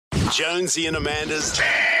Jonesy and Amanda's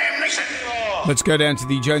Let's go down to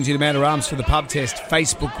the Jonesy and Amanda Arms for the pub test.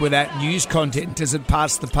 Facebook without news content, does it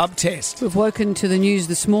pass the pub test? We've woken to the news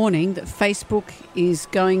this morning that Facebook is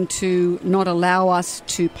going to not allow us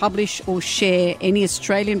to publish or share any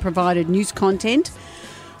Australian-provided news content.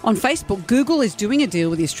 On Facebook, Google is doing a deal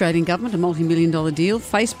with the Australian government, a multi-million-dollar deal.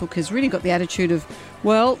 Facebook has really got the attitude of,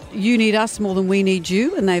 well, you need us more than we need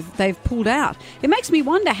you, and they've pulled out. It makes me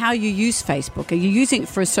wonder how you use Facebook. Are you using it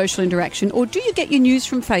for a social interaction, or do you get your news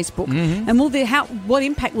from Facebook? Mm-hmm. And what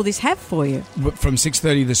impact will this have for you? From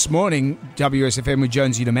 6:30 this morning, WSFM with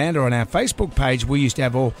Jonesy and Amanda on our Facebook page, we used to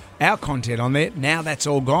have all our content on there. Now that's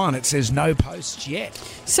all gone. It says no posts yet.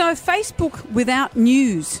 So Facebook without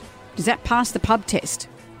news, does that pass the pub test?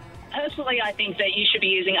 Personally, I think that you should be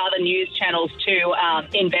using other news channels to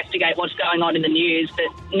investigate what's going on in the news, but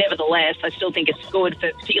nevertheless, I still think it's good for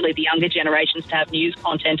particularly the younger generations to have news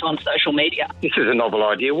content on social media. This is a novel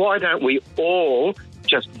idea. Why don't we all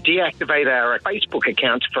just deactivate our Facebook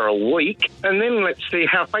accounts for a week and then let's see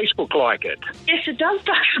how Facebook like it? Yes, it does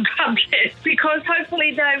pass the pub test because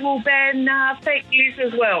hopefully they will ban fake news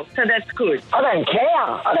as well, so that's good. I don't care.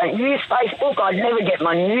 I don't use Facebook. I'd never get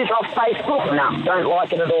my news off Facebook. No, don't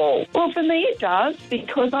like it at all. Well, for me it does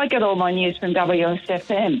because I get all my news from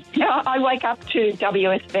WSFM. I wake up to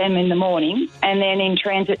WSFM in the morning and then in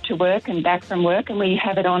transit to work and back from work, and we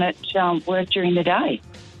have it on at work during the day.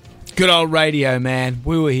 Good old radio, man.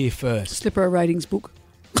 We were here first. Slipper a ratings book.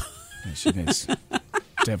 Yes, it is.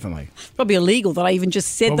 Definitely. Probably illegal that I even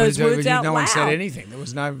just said those words out loud. No one said anything. There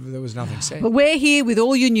was nothing said. But we're here with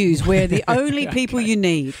all your news. We're the only people you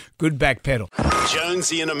need. Good back pedal.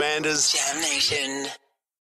 Jonesy and Amanda's Jam Nation.